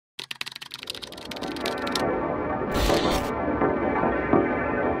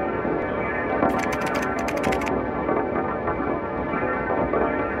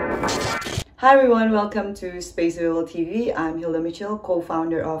Hi everyone, welcome to Space Available TV. I'm Hilda Mitchell,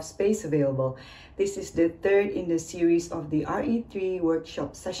 co-founder of Space Available. This is the third in the series of the RE3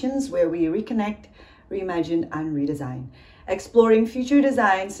 workshop sessions where we reconnect, reimagine, and redesign, exploring future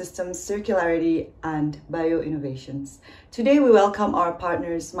design, systems, circularity, and bio-innovations. Today we welcome our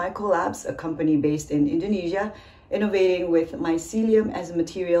partners Mycolabs, a company based in Indonesia, innovating with mycelium as a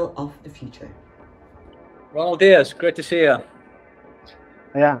material of the future. Ronaldiaz, great to see you.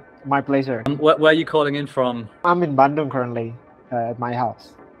 Yeah, my pleasure. Where are you calling in from? I'm in Bandung currently, at my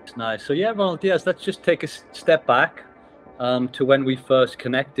house. It's nice. So yeah, Ronaldiaz, let's just take a step back to when we first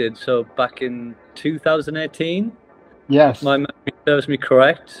connected. So back in 2018, Yes. if my memory serves me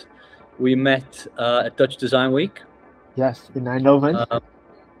correct, we met at Dutch Design Week. Yes, in Eindhoven.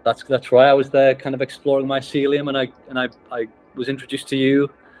 That's right. I was there, kind of exploring mycelium, and I was introduced to you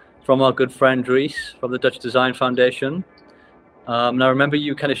from our good friend Dries from the Dutch Design Foundation. And I remember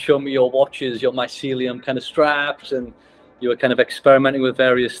you kind of showing me your watches, your mycelium kind of straps, and you were kind of experimenting with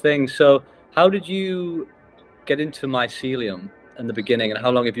various things. So how did you get into mycelium in the beginning, and how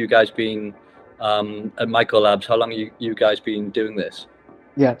long have you guys been at Mycolabs? How long have you guys been doing this?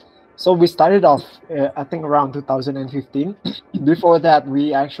 Yeah, so we started off, I think around 2015. Before that,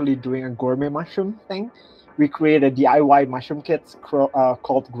 we actually doing a gourmet mushroom thing. We created DIY mushroom kits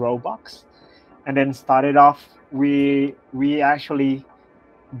called Grow Box, and then started off. We actually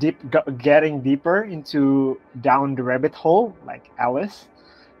getting deeper into down the rabbit hole like Alice,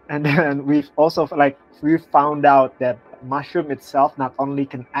 and then we found out that mushroom itself not only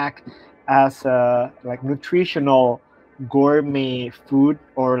can act as a nutritional gourmet food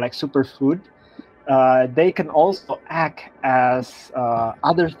or like superfood, they can also act as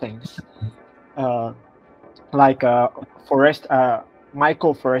other things like forest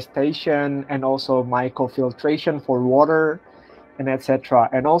mycoforestation and also mycofiltration for water and etc.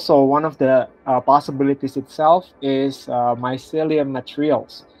 And also one of the possibilities itself is mycelium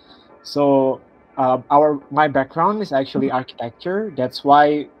materials. So my background is actually architecture. That's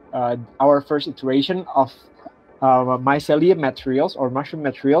why our first iteration of mycelium materials or mushroom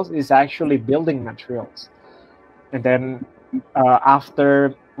materials is actually building materials. And then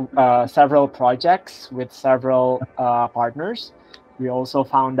after several projects with several partners, we also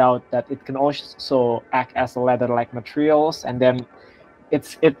found out that it can also act as a leather-like materials, and then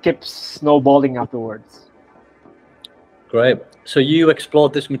it keeps snowballing afterwards. Great. So you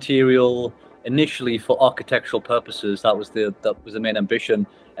explored this material initially for architectural purposes. That was the main ambition.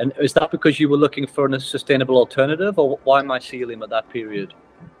 And is that because you were looking for a sustainable alternative, or why mycelium at that period?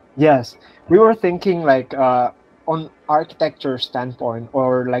 Yes, we were thinking like on architecture standpoint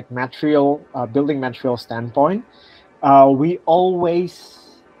or like material building material standpoint. We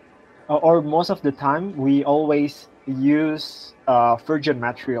always, or most of the time, we always use virgin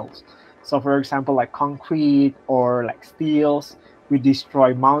materials. So for example, like concrete or like steels, we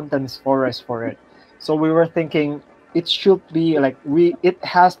destroy mountains, forests for it. So we were thinking it should be like it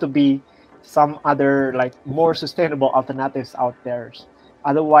has to be some other like more sustainable alternatives out there.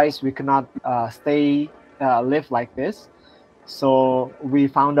 Otherwise, we cannot live like this. So we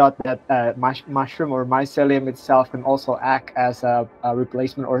found out that mushroom or mycelium itself can also act as a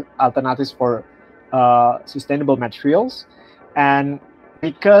replacement or alternatives for sustainable materials. And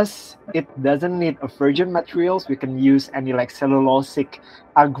because it doesn't need a virgin materials, we can use any like cellulosic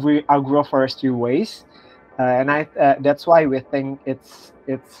agroforestry waste. And that's why we think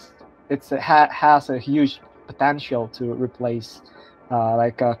has a huge potential to replace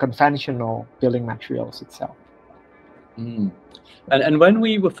conventional building materials itself. Mm. And when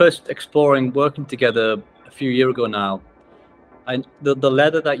we were first exploring working together a few years ago now, the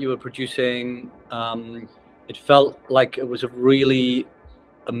leather that you were producing, it felt like it was a really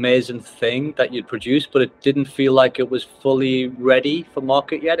amazing thing that you'd produced, but it didn't feel like it was fully ready for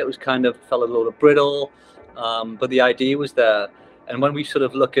market yet. It was kind of felt a little brittle, but the idea was there. And when we sort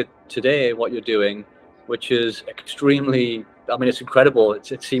of look at today what you're doing, which is extremely, I mean, it's incredible.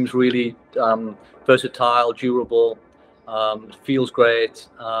 It seems really versatile, durable. Feels great,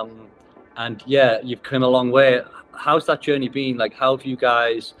 and yeah, you've come a long way. How's that journey been? Like, how have you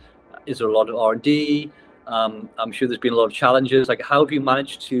guys? Is there a lot of R&D? I'm sure there's been a lot of challenges. Like, how have you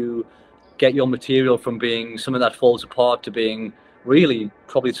managed to get your material from being something that falls apart to being really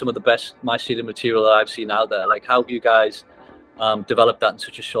probably some of the best mycelium material that I've seen out there? Like, how have you guys developed that in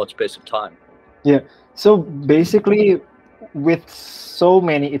such a short space of time? Yeah, so basically, with so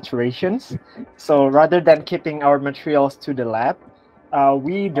many iterations, so rather than keeping our materials to the lab,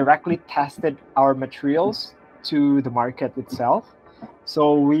 we directly tested our materials to the market itself.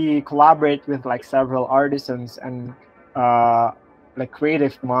 So we collaborate with like several artisans and like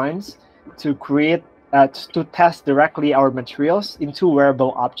creative minds to create to test directly our materials into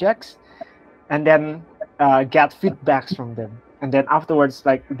wearable objects, and then get feedbacks from them. And then afterwards,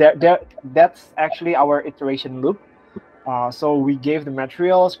 like that's actually our iteration loop. So we gave the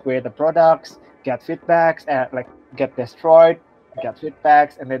materials, create the products, get feedbacks, like get destroyed, get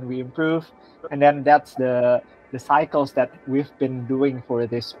feedbacks, and then we improve. And then that's the cycles that we've been doing for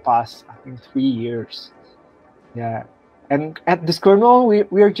this past, I think, 3 years. Yeah. And at this kernel,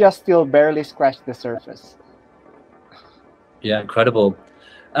 we're just still barely scratched the surface. Yeah, incredible.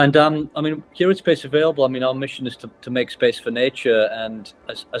 And I mean, here at Space Available, I mean, our mission is to make space for nature. And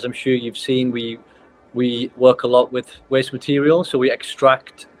as I'm sure you've seen, we work a lot with waste materials. So we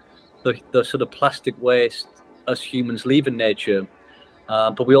extract the sort of plastic waste us humans leave in nature.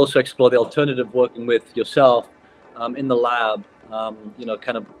 But we also explore the alternative, working with yourself in the lab, you know,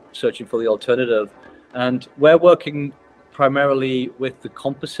 kind of searching for the alternative. And we're working primarily with the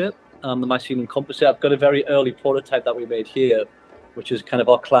composite, the mycelium composite. I've got a very early prototype that we made here, which is kind of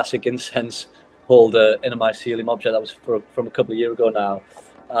our classic incense holder in a mycelium object. That was from a couple of years ago now.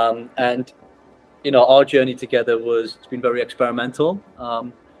 And, you know, our journey together it's been very experimental.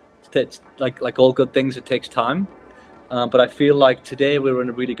 It's like all good things, it takes time. But I feel like today we're in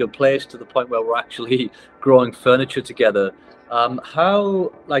a really good place, to the point where we're actually growing furniture together.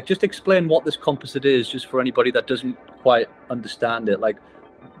 How, like, just explain what this composite is, just for anybody that doesn't quite understand it. Like,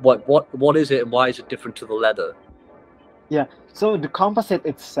 what is it, and why is it different to the leather? Yeah, so the composite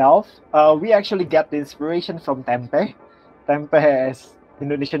itself, we actually get the inspiration from tempe. Tempe is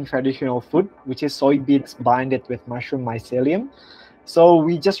Indonesian traditional food, which is soybeans binded with mushroom mycelium. So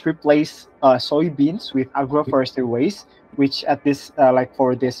we just replace soybeans with agroforestry waste, which at this, like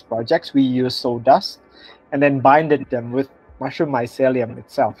for this projects, we use sawdust, and then binded them with mushroom mycelium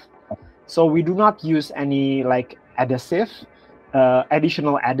itself. So we do not use any like adhesive,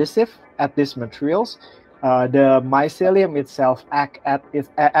 additional adhesive at these materials. The mycelium itself act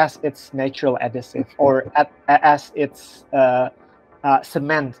as its natural adhesive, or as its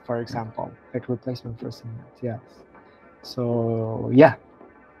cement, for example, like replacement for cement. Yes. So yeah,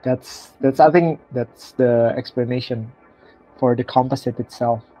 that's I think that's the explanation for the composite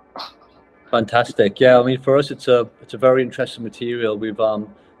itself. Fantastic. Yeah, I mean, for us, it's a very interesting material.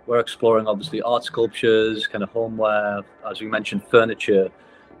 We're exploring, obviously, art sculptures, kind of homeware, as we mentioned, furniture.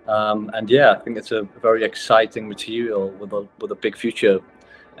 And yeah, I think it's a very exciting material with a big future,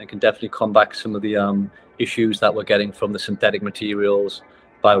 and can definitely combat some of the issues that we're getting from the synthetic materials.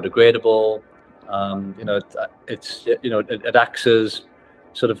 Biodegradable, you know, it acts as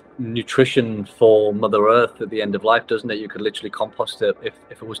sort of nutrition for Mother Earth at the end of life, doesn't it? You could literally compost it if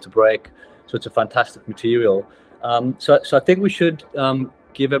it was to break. So it's a fantastic material. So I think we should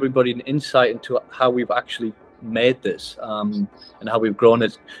give everybody an insight into how we've actually made this, and how we've grown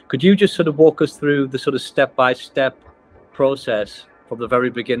it. Could you just sort of walk us through the sort of step-by-step process from the very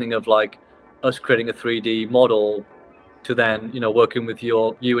beginning of like us creating a 3D model to then, you know, working with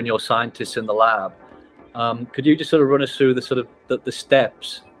you and your scientists in the lab? Could you just sort of run us through the sort of the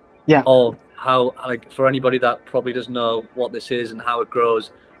steps, yeah, of how, like, for anybody that probably doesn't know what this is and how it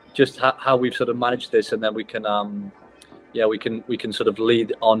grows, just how we've sort of managed this, and then we can we can sort of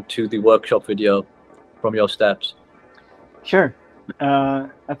lead on to the workshop video from your steps. Sure.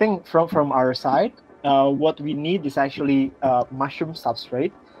 I think from our side, what we need is actually mushroom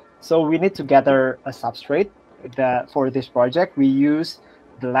substrate. So we need to gather a substrate that for this project we use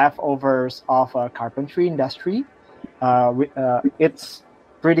the leftovers of a carpentry industry. It's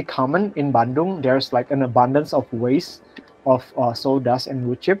pretty common in Bandung. There's like an abundance of waste of sawdust and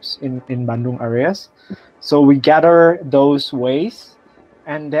wood chips in Bandung areas. So we gather those waste,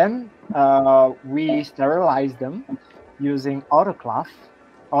 and then we sterilize them using autoclave.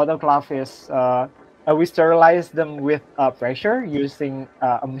 Autoclave is we sterilize them with pressure using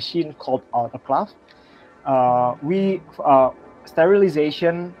a machine called autoclave.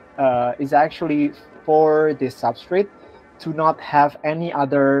 Sterilization is actually for this substrate to not have any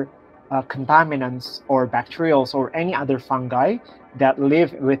other contaminants or bacterials or any other fungi that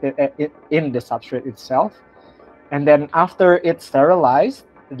live with it in the substrate itself. And then after it's sterilized,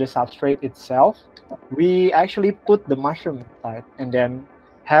 the substrate itself, we actually put the mushroom inside, and then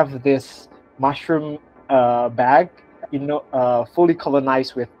have this mushroom bag, fully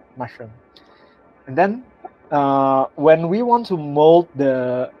colonized with mushroom. And then when we want to mold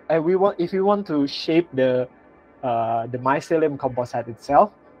if we want to shape the mycelium composite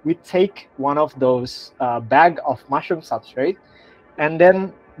itself, we take one of those bag of mushroom substrate, and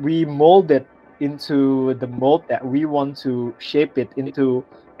then we mold it into the mold that we want to shape it into,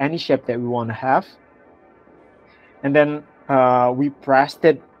 any shape that we want to have. And then we pressed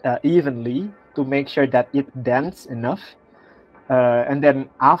it evenly to make sure that it dense enough. And then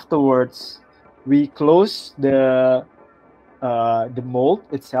afterwards, we close the mold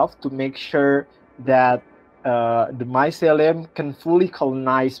itself to make sure that the mycelium can fully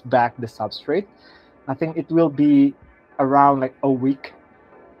colonize back the substrate. I think it will be around like a week,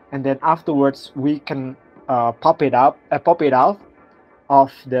 and then afterwards we can pop it out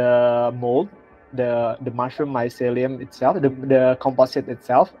of the mold, the mushroom mycelium itself, the composite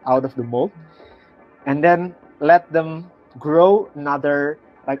itself out of the mold, and then let them grow another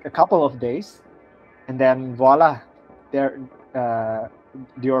like a couple of days, and then voila,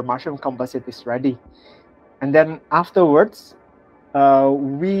 your mushroom composite is ready. And then afterwards,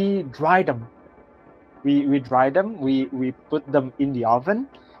 we dry them. We dry them. We put them in the oven.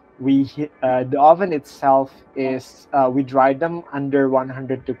 The oven itself is we dry them under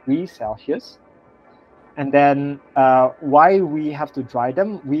 100 degrees Celsius. And then why we have to dry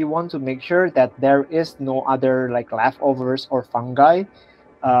them? We want to make sure that there is no other like leftovers or fungi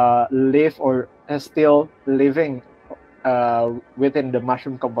live or still living within the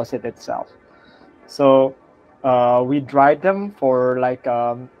mushroom composite itself. So we dry them for like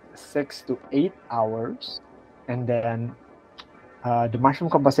 6 to 8 hours, and then the mushroom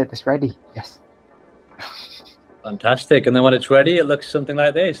composite is ready. Yes. Fantastic. And then when it's ready, it looks something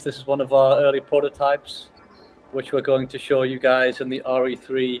like this. This is one of our early prototypes, which we're going to show you guys in the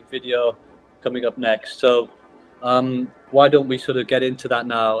RE3 video coming up next. So why don't we sort of get into that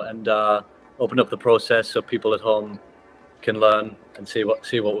now and open up the process so people at home can learn and see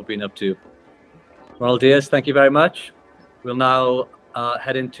what we've been up to. Ronaldiaz, thank you very much. We'll now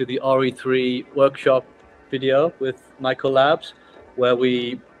head into the RE3 workshop video with Myco Labs, where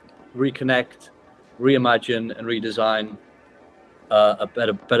we reconnect, reimagine and redesign a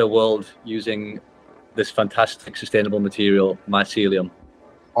better world using this fantastic sustainable material, mycelium.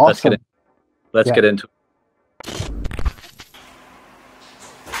 Awesome. Let's get into it.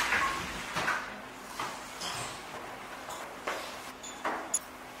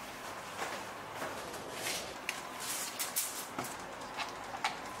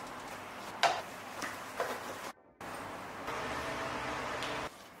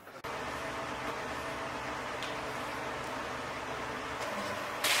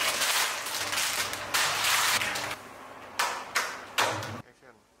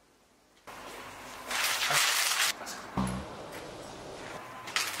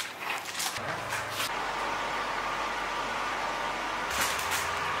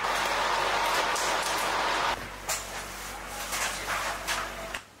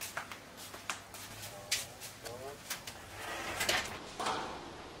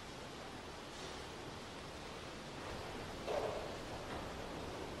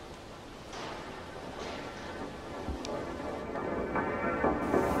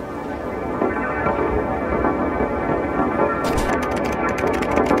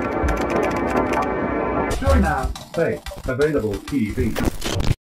 Join our Faith Available TV.